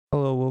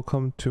Hello,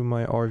 welcome to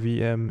my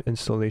RVM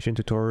installation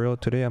tutorial.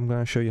 Today I'm going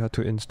to show you how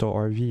to install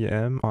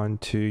RVM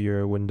onto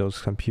your Windows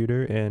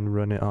computer and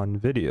run it on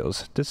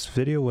videos. This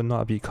video will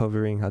not be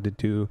covering how to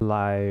do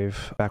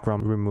live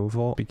background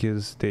removal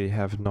because they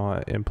have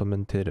not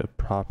implemented a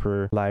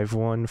proper live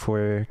one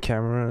for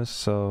cameras,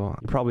 so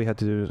you probably have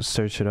to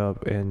search it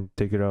up and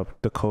dig it up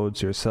the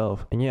codes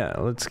yourself. And yeah,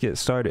 let's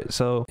get started.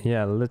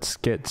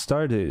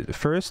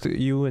 First,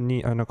 you will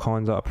need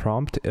Anaconda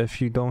prompt.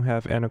 If you don't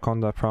have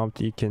Anaconda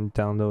prompt, you can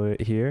download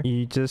it here.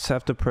 You just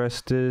have to press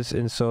this,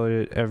 install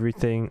it,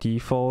 everything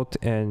default,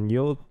 and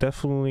you'll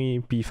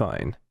definitely be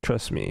fine,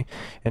 trust me.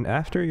 And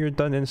after you're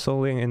done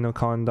installing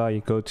Anaconda, you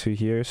go to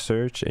here,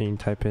 search, and you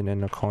type in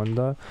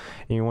Anaconda,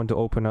 and you want to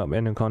open up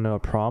Anaconda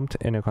prompt,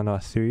 Anaconda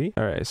 3.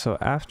 Alright, so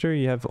after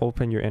you have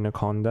opened your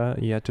Anaconda,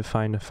 you have to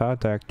find the file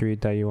directory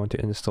that you want to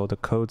install the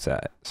codes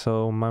at.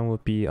 So mine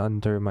would be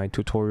under my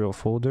tutorial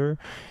folder,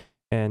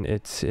 and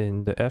it's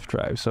in the F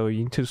drive. So you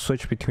need to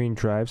switch between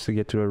drives to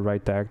get to the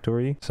right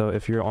directory. So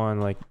if you're on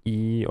like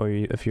E or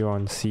if you're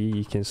on C,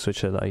 you can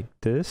switch it like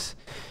this.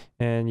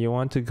 And you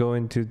want to go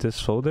into this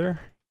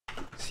folder,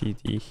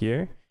 CD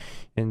here,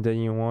 and then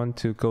you want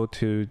to go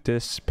to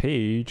this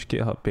page,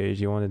 GitHub page.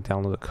 You want to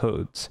download the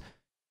codes.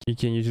 You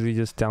can usually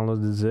just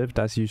download the zip.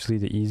 That's usually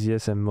the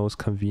easiest and most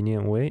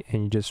convenient way,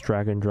 and you just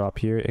drag and drop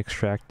here,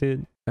 extract it.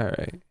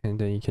 Alright, and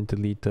then you can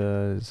delete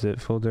the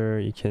zip folder.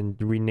 You can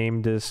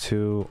rename this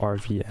to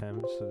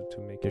RVM so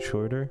to make it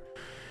shorter.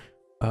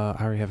 I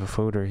already have a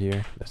folder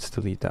here. Let's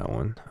delete that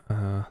one.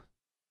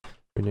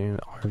 Rename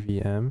it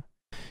RVM.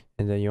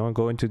 And then you want to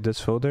go into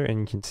this folder and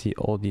you can see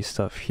all these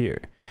stuff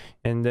here.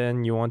 And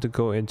then you want to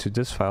go into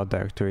this file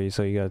directory.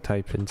 So you gotta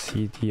type in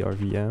cd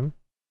RVM.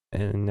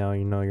 And now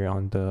you know you're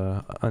on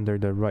the under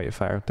the right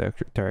file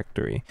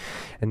directory.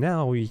 And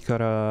now we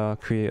gotta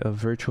create a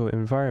virtual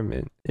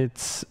environment.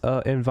 It's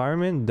an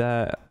environment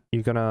that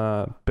you're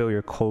gonna build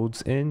your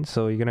codes in.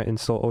 So you're gonna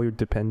install all your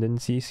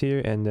dependencies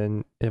here, and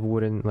then it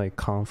wouldn't like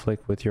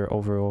conflict with your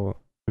overall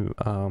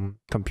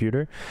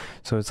computer.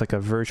 So it's like a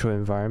virtual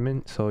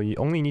environment. So you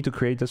only need to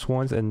create this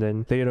once, and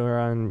then later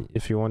on,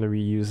 if you want to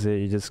reuse it,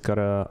 you just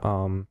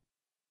gotta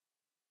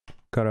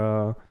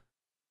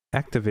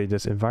activate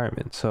this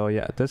environment. So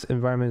yeah, this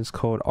environment is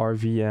called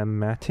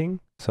RVMatting.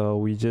 So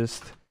we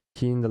just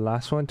key in the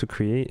last one to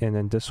create, and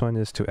then this one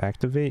is to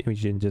activate. We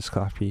can just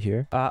copy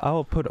here.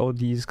 I'll put all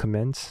these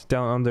comments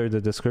down under the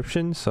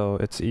description so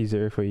it's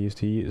easier for you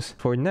to use.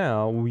 For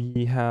now,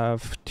 we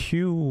have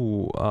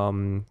two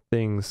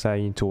things that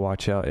you need to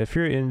watch out. If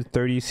you're in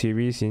 30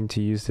 series, you need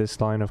to use this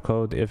line of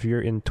code. If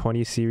you're in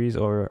 20 series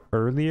or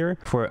earlier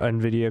for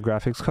NVIDIA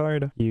graphics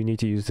card, you need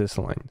to use this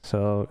line.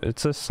 So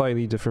it's a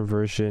slightly different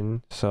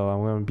version, so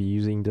I'm going to be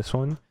using this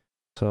one.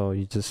 So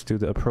you just do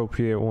the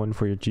appropriate one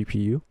for your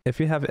GPU. If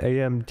you have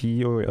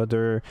AMD or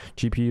other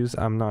GPUs,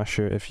 I'm not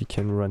sure if you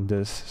can run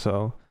this,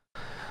 so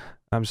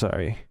I'm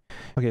sorry.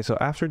 Okay, so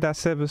after that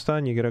step is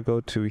done, you gotta go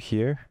to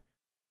here.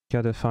 You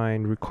gotta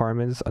find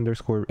requirements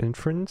 _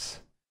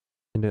 inference,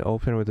 and then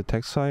open with the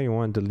text file. You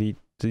want to delete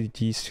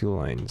these two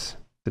lines,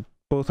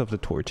 both of the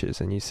torches,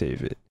 and you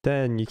save it.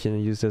 Then you can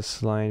use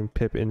this line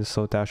pip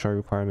install -r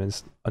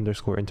requirements _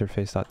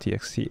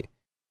 interface.txt.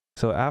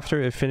 So after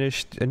it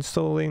finished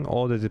installing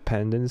all the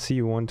dependency,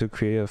 you want to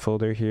create a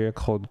folder here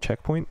called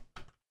checkpoint.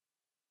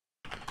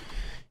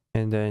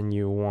 And then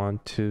you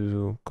want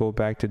to go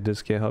back to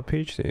this GitHub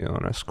page. So you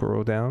want to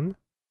scroll down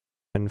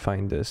and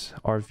find this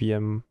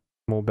RVM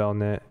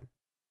MobileNet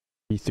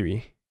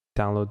v3.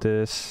 Download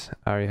this.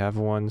 I already have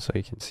one, so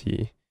you can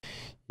see.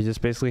 You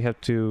just basically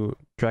have to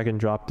drag and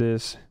drop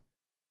this.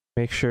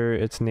 Make sure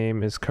its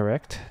name is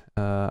correct,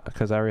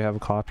 because I already have a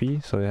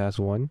copy, so it has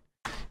one.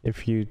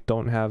 If you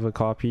don't have a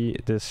copy,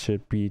 this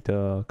should be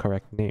the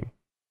correct name.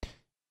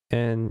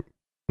 And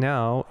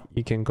now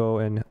you can go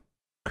and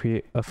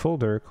create a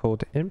folder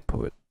called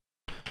input,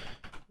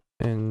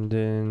 and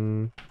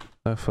then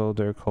a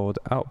folder called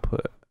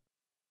output.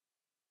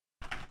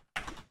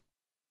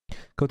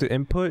 Go to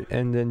input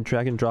and then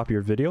drag and drop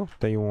your video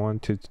that you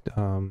want to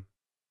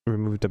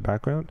remove the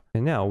background.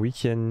 And now we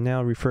can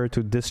refer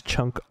to this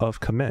chunk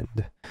of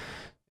command.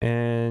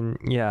 And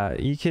yeah,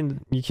 you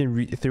can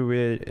read through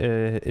it.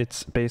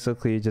 It's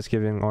basically just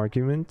giving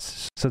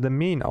arguments. So the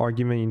main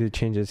argument you need to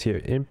change is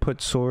here, input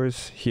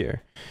source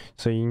here.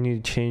 So you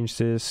need to change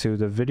this to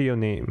the video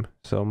name.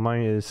 So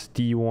mine is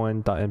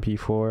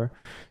d1.mp4.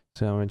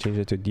 So I'm going to change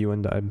it to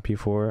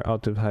d1.mp4.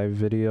 Output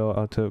video,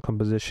 output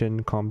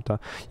composition, comp.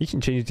 You can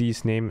change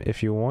these names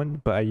if you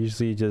want, but I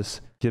usually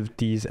just give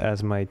these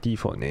as my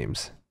default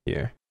names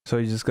here. So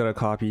you just gotta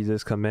copy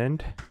this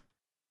command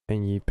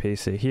and you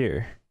paste it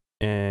here.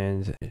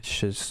 And it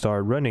should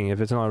start running.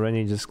 If it's not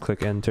running, just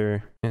click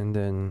enter, and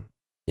then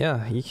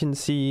yeah, you can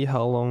see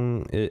how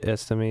long it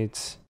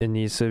estimates it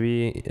needs to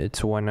be.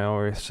 It's 1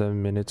 hour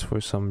 7 minutes for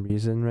some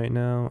reason right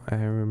now. I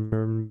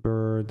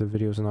remember the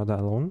video is not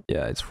that long.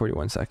 Yeah, it's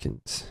 41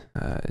 seconds.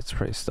 It's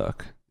pretty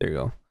stuck. There you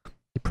go.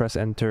 You press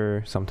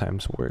enter,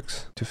 sometimes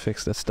works to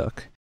fix the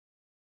stuck.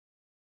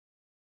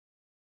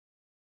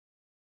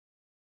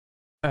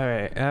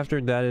 Alright,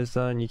 after that is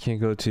done, you can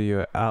go to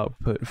your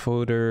output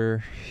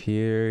folder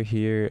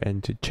here,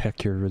 and to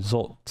check your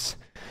results.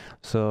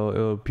 So it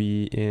will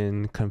be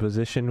in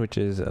composition, which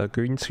is a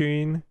green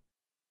screen.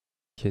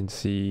 You can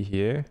see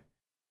here,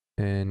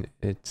 and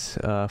it's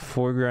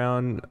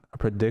foreground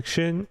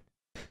prediction.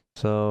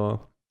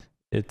 So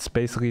it's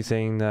basically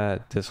saying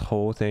that this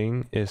whole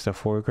thing is the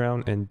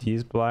foreground and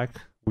these black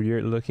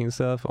weird looking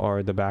stuff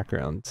are the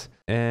backgrounds,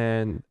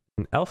 and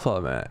an alpha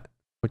mat,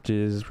 which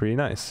is pretty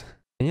nice.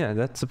 And yeah,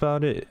 that's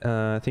about it.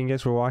 Thank you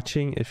guys for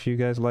watching. If you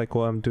guys like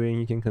what I'm doing,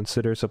 you can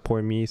consider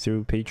supporting me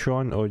through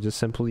Patreon or just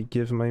simply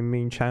give my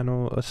main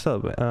channel a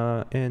sub.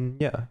 And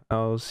yeah,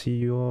 I'll see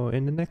you all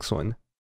in the next one.